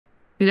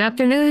Good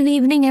afternoon and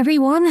evening,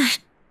 everyone.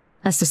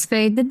 Let's just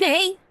fade the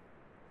day.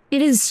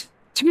 It is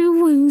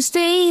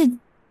Tuesday,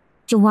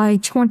 July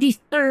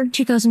 23rd,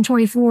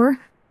 2024,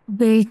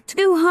 day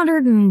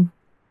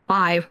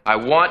 205. I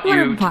want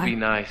you to be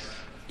nice.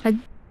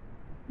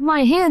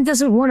 My hand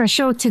doesn't want to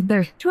show to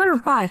there.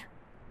 205.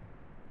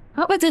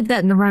 I hope I did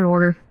that in the right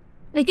order.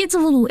 It gets a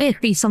little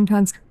iffy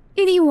sometimes.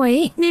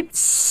 Anyway,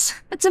 it's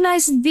a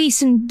nice,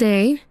 decent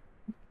day.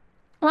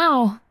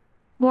 Well,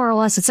 more or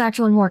less, it's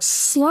actually more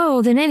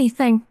slow than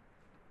anything.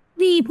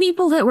 The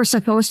people that were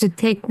supposed to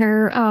take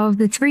care of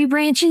the tree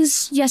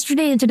branches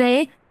yesterday and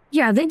today,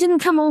 yeah, they didn't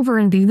come over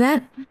and do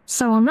that,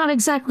 so I'm not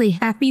exactly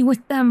happy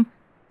with them.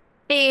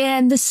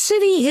 And the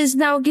city is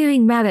now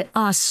getting mad at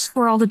us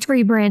for all the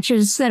tree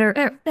branches that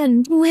are,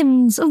 and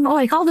limbs,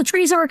 like all the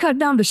trees that were cut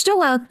down, they're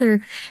still out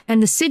there,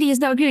 and the city is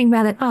now getting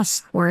mad at us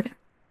for it.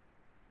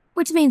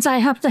 Which means I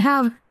have to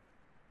have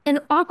an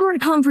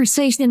awkward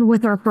conversation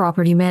with our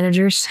property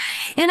managers.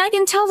 And I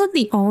can tell that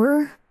the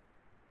owner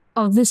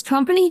of this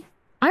company,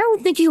 I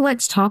don't think he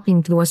likes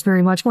talking to us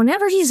very much.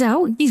 Whenever he's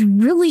out, he's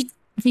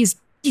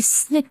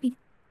snippy.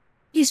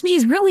 He's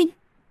really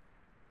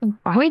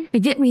trying to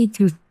get me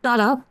to shut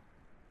up.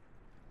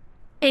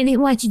 And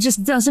he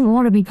just doesn't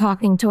want to be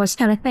talking to us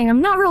kind of thing.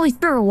 I'm not really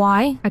sure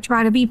why. I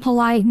try to be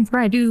polite and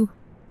try to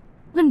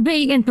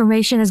convey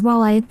information as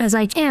well as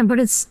I can, but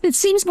it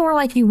seems more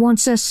like he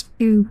wants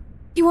to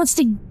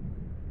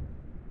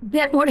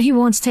get what he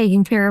wants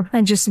taken care of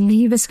and just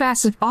leave as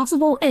fast as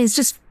possible. And it's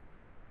just,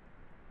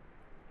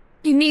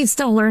 he needs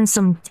to learn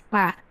some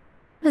tact.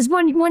 Because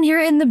when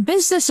you're in the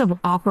business of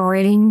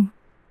operating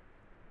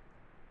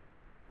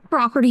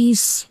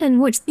properties in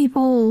which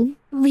people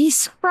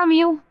lease from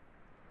you,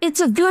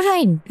 it's a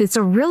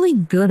really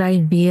good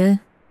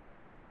idea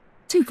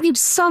to keep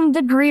some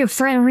degree of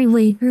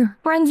friendly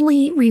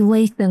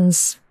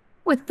relations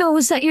with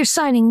those that you're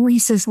signing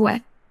leases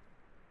with.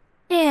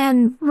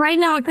 And right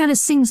now it kind of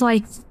seems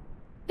like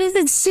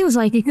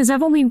it because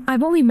I've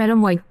only met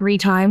him like 3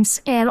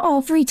 times, and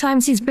all 3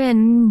 times he's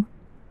been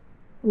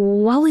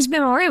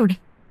rude.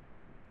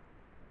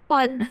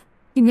 But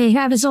he may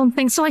have his own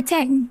thing, so I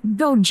can't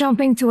go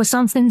jumping to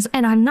assumptions,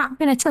 and I'm not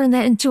gonna turn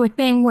that into a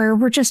thing where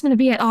we're just gonna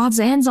be at odds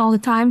and ends all the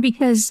time,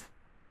 because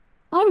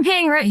I'm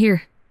paying right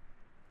here.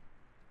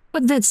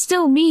 But that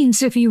still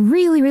means if he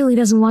really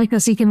doesn't like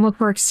us, he can look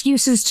for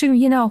excuses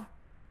to,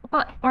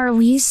 cut our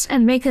lease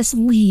and make us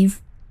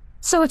leave.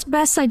 So it's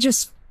best I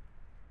just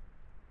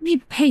be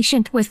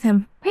patient with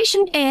him.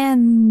 Patient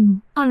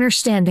and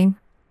understanding.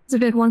 It's a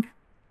big one.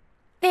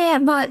 Yeah,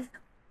 but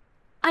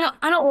I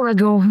don't want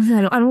to go.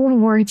 I don't want to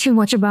worry too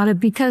much about it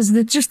because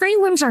the tree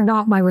limbs are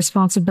not my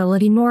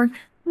responsibility, nor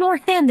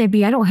can they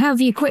be. I don't have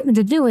the equipment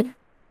to do it.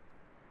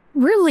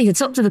 Really,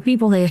 it's up to the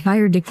people they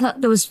hired to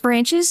cut those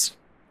branches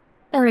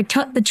or to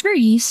cut the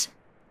trees.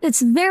 It's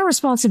their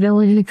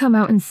responsibility to come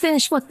out and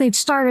finish what they've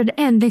started,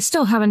 and they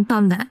still haven't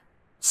done that.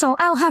 So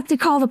I'll have to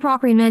call the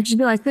property manager and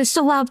be like, they're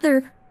still out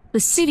there. The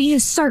city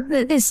is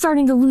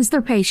starting to lose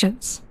their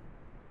patience.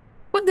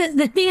 But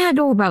the thing I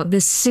know about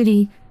this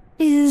city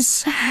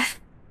is,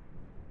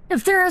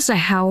 if there is a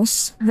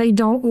house they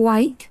don't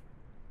like,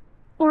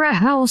 or a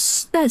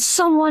house that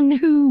someone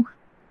who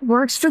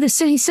works for the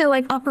city, say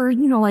like upper,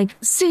 like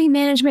city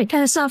management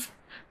kind of stuff,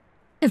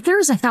 if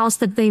there's a house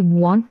that they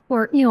want,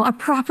 or, a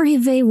property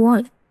they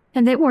want,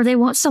 and they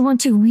want someone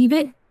to leave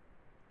it,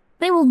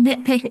 they will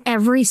nitpick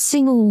every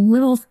single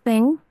little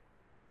thing.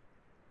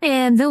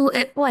 And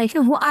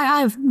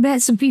I've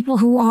met some people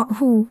who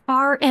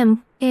are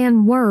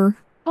and were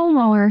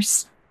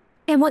homeowners,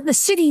 and what the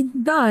city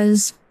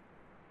does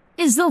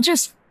is they'll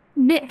just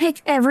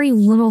nitpick every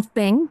little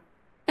thing.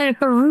 And if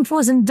the roof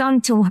wasn't done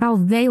to how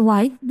they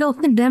like, they'll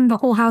condemn the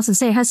whole house and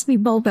say it has to be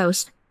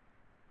bulldozed.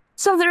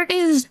 So there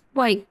is,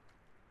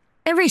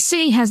 every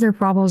city has their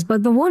problems,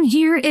 but the one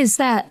here is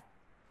that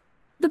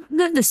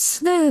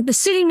the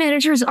city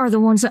managers are the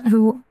ones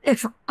who,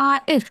 if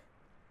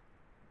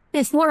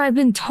what I've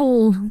been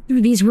told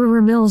through these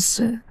rumor mills,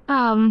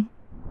 hold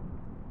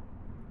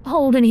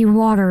any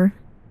water,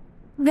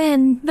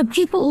 then the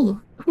people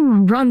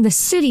who run the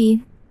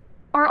city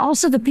are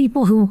also the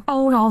people who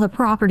own all the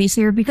properties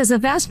here, because the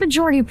vast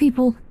majority of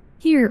people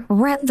here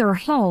rent their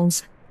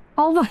homes.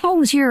 All the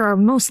homes here are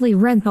mostly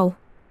rental.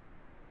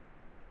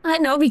 I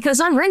know because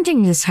I'm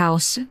renting this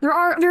house. There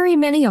aren't very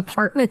many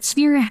apartments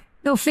here.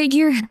 Go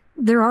figure.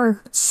 There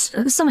are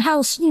some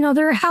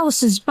there are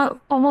houses, but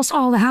almost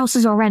all the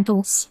houses are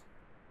rentals.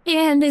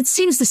 And it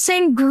seems the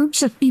same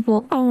groups of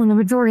people own the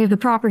majority of the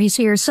properties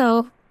here,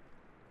 so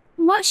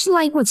much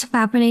like what's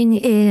happening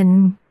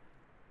in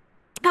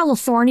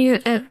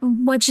California,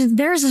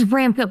 theirs is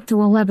ramped up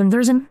to 11,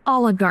 there's an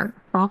oligarch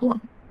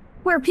problem,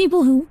 where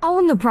people who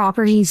own the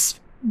properties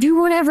do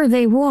whatever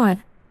they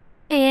want,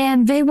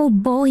 and they will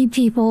bully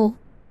people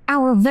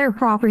out of their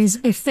properties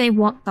if they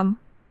want them.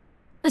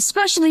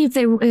 Especially if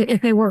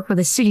they work for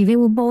the city, they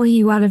will bully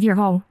you out of your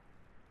home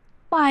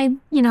by,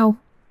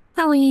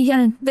 telling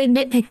you they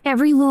nitpick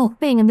every little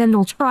thing, and then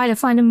they'll try to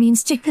find a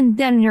means to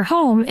condemn your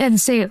home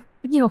and say,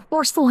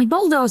 forcefully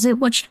bulldoze it,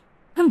 which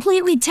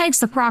completely takes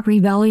the property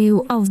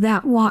value of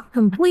that lot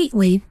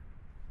completely,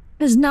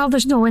 because now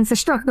there's no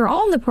infrastructure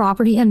on the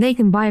property and they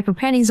can buy it for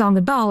pennies on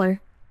the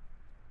dollar.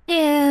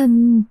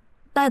 And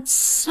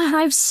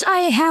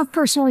I have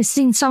personally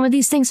seen some of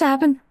these things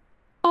happen.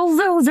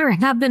 Although there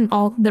have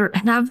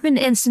been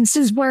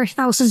instances where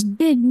houses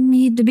did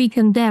need to be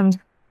condemned,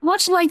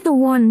 much like the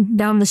one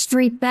down the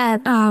street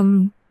that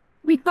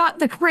we got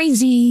the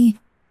crazy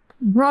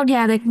drug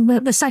addict,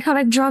 the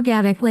psychotic drug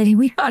addict lady.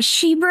 We thought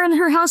she burned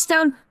her house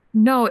down.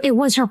 No, it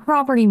was her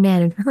property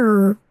manager,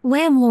 her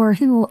landlord,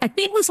 who I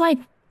think was like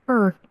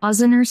her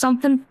cousin or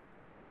something.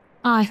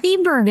 He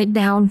burned it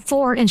down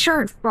for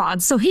insurance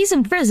fraud, so he's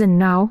in prison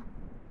now.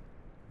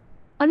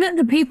 And then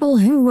the people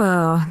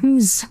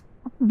whose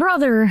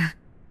brother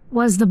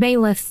was the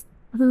bailiff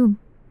who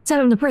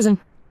sent him to prison,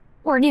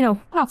 or,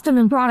 cuffed him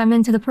and brought him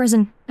into the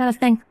prison, kind of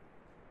thing.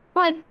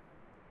 But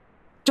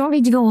don't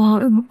need to go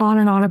on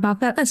and on about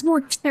that. That's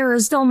more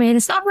Tara's domain.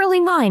 It's not really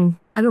mine.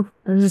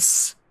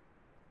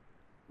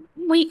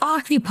 We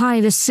occupy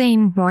the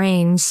same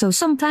brain, so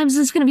sometimes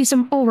there's going to be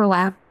some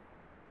overlap.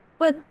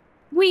 But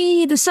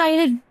we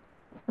decided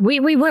we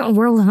went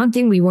world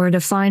hunting. We wanted to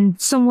find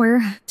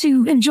somewhere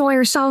to enjoy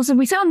ourselves, and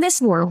we found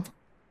this world,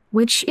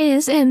 which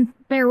is, and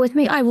bear with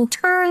me, I will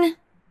turn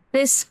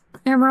this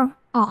camera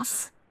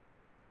off.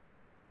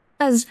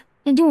 And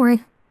don't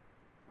worry,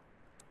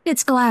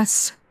 it's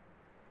glass.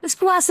 It's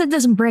glass that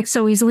doesn't break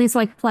so easily. It's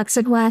like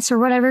plexiglass or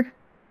whatever.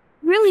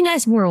 Really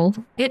nice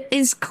world. It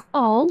is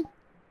called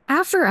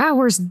After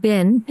Hours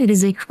Bin. It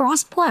is a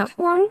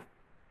cross-platform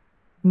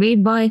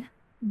made by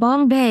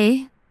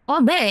Bombay.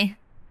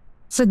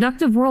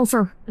 Seductive world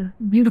for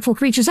beautiful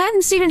creatures. I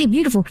haven't seen any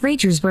beautiful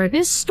creatures, but it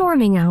is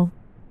storming out.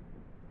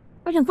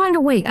 I can find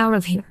a way out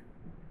of here.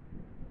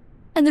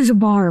 And there's a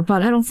bar,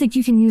 but I don't think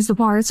you can use the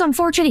bar. It's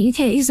unfortunate you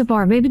can't use the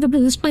bar. Maybe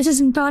this place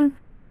isn't done.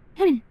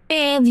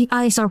 And the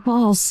ice are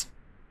balls.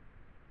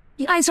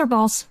 The ice are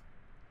balls.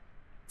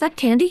 Is that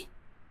candy?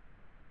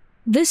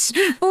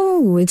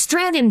 Oh, it's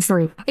dragon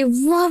fruit. I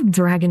love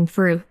dragon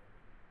fruit.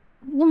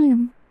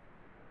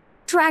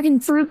 Dragon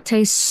fruit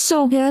tastes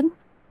so good.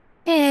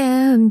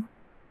 And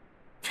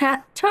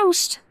cat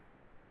toast.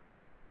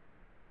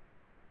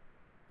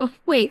 Oh,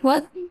 wait,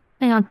 what?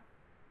 Hang on.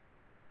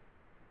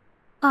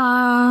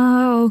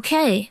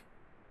 Okay.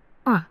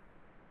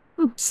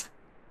 Oops.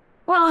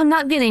 Well, I'm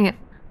not getting it.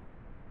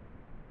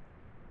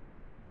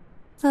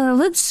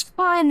 Let's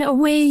find a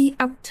way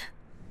out.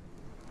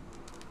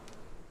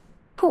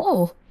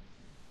 Cool.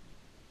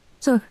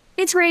 So,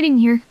 it's raining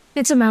here.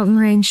 It's a mountain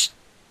range.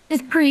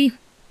 It's pretty.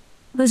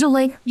 There's a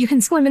lake. You can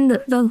swim in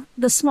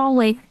the small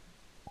lake.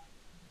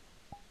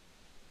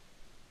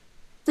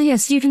 So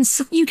yes, you can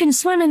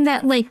swim in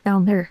that lake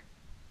down there.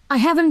 I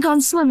haven't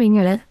gone swimming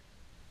in it.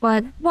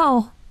 But,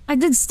 well, I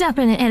did step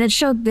in it and it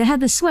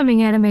had the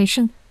swimming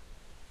animation.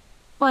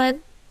 But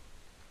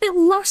it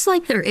looks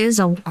like there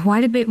is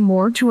quite a bit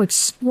more to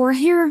explore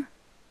here.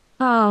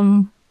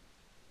 There's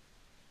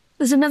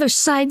another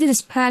side to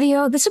this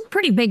patio. This is a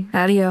pretty big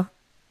patio.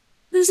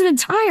 There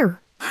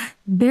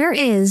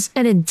is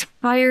an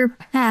entire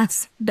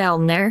path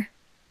down there.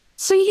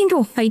 So you can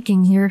go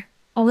hiking here.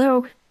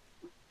 Although,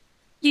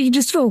 you can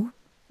just go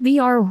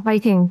VR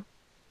hiking.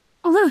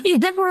 Although, if you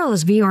didn't wear all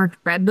those VR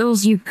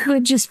treadmills, you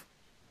could just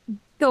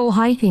go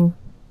hiking.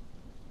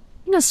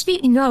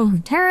 Speaking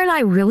of, Tara and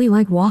I really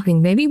like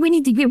walking. Maybe we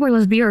need to get one of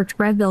those VR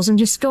treadmills and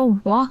just go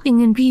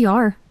walking in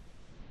VR.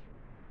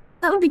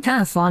 That would be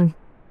kind of fun.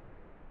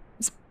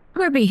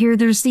 Right here,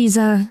 there's these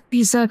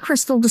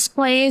crystal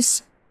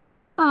displays.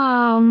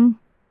 The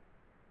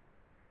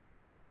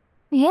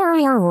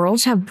area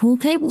worlds have pool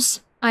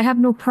tables. I have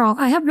no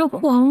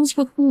qualms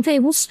with pool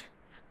tables.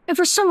 And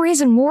for some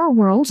reason, more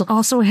worlds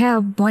also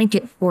have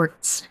blanket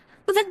forts.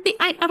 But then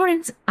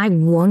I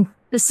want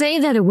to say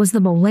that it was the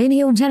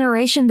millennial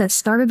generation that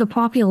started the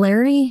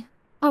popularity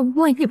of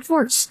blanket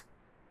forts,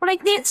 but I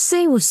can't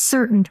say with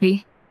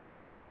certainty.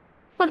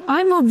 But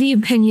I'm of the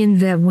opinion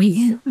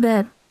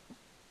that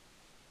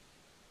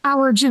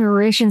our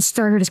generation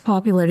started its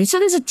popularity. So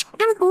there's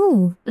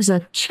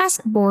a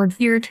chessboard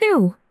here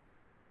too.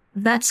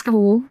 That's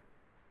cool.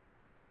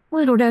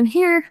 We'll go down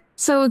here.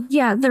 So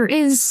yeah, there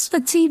is a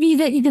TV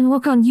that you can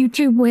look on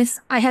YouTube with.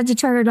 I had to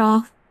turn it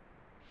off.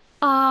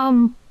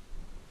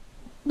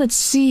 Let's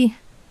see.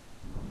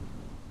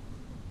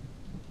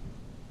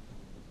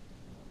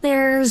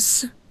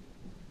 There's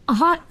a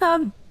hot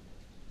tub.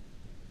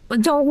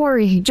 But don't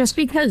worry, just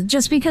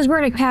because we're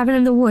in a cabin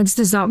in the woods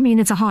does not mean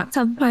it's a hot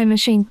tub time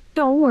machine.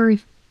 Don't worry.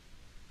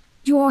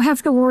 You won't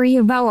have to worry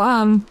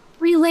about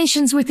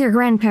relations with your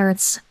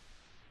grandparents.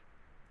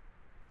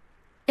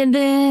 And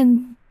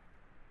then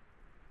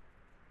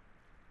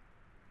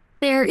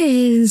there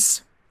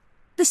is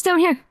this down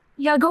here.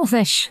 Yeah,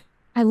 goldfish.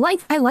 I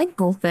like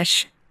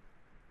goldfish.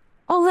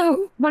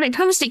 Although when it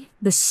comes to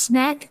the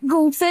snack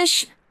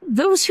goldfish,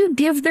 those who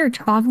give their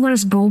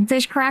toddlers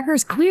goldfish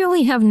crackers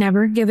clearly have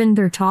never given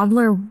their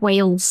toddler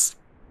whales.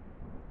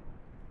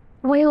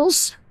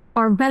 Whales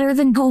are better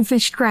than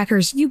goldfish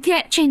crackers. You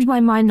can't change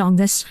my mind on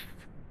this.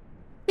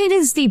 It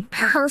is the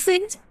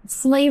perfect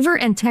flavor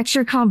and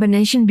texture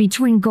combination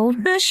between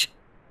goldfish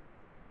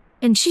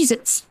and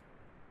Cheez-Its.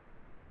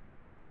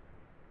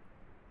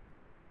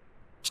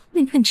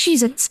 And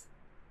Cheez-Its.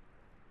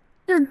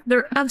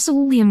 They're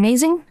absolutely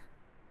amazing.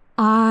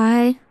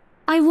 I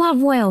love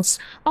whales.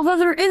 Although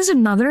there is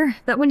another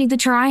that we need to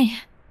try.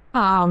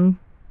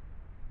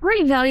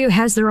 Great Value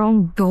has their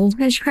own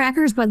goldfish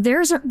crackers, but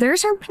there's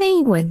our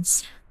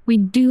penguins. We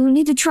do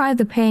need to try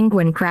the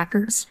penguin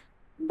crackers.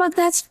 But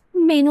that's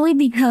mainly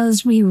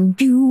because we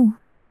do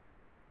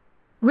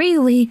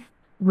really,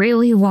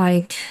 really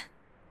like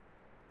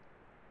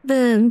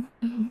the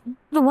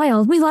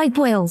whales. We like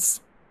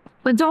whales.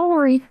 But don't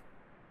worry,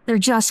 they're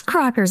just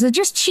crackers. They're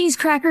just cheese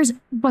crackers,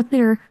 but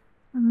they're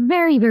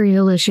very, very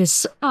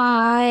delicious.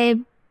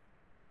 I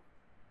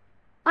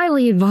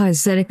highly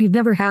advise that if you've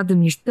never had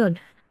them, you should.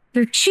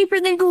 They're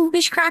cheaper than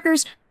goldfish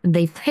crackers, and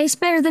they taste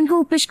better than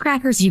goldfish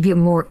crackers. You get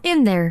more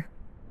in there.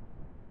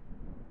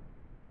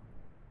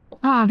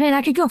 Ah, man,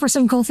 I could go for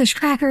some goldfish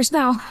crackers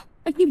now.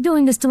 I keep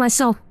doing this to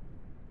myself.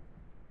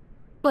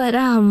 But,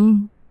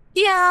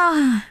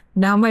 yeah.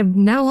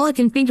 Now all I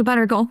can think about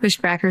are goldfish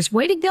crackers.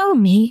 Way to go,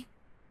 me.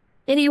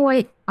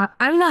 Anyway,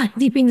 I'm not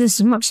keeping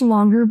this much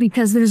longer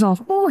because there's a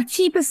whole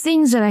heap of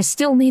things that I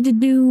still need to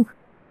do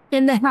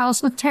in the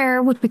house with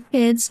Tara, with the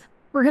kids.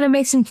 We're gonna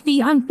make some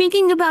tea. I'm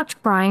thinking about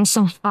trying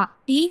some hot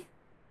tea.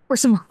 Or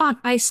some hot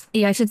iced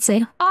tea, I should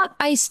say. Hot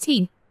iced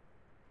tea.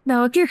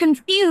 Now, if you're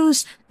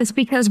confused, it's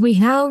because we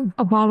have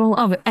a bottle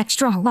of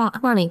extra hot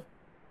honey.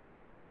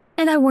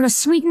 And I want to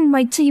sweeten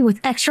my tea with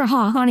extra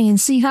hot honey and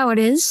see how it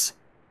is.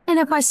 And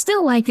if I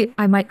still like it,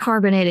 I might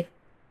carbonate it.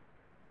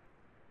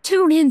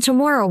 Tune in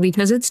tomorrow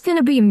because it's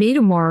gonna be me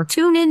tomorrow.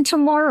 Tune in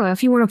tomorrow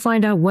if you want to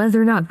find out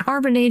whether or not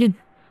carbonated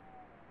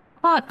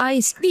hot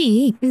iced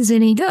tea is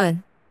any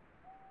good.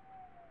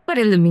 But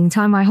in the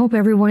meantime, I hope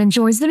everyone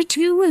enjoys their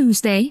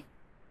Tuesday.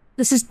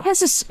 This is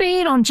Tessa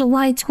Spade on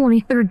July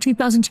 23rd,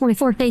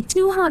 2024, day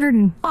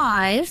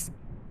 205.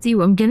 See,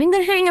 I'm getting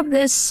the hang of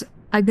this.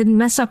 I didn't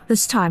mess up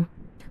this time.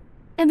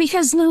 And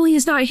because Lily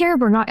is not here,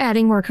 we're not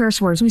adding more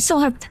curse words. We still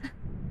have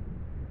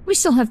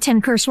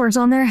 10 curse words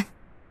on there.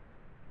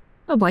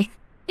 Oh boy.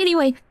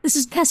 Anyway, this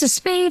is Tessa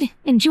Spade.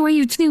 Enjoy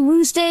your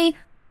Tuesday.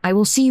 I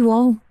will see you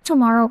all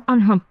tomorrow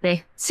on Hump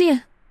Day. See ya.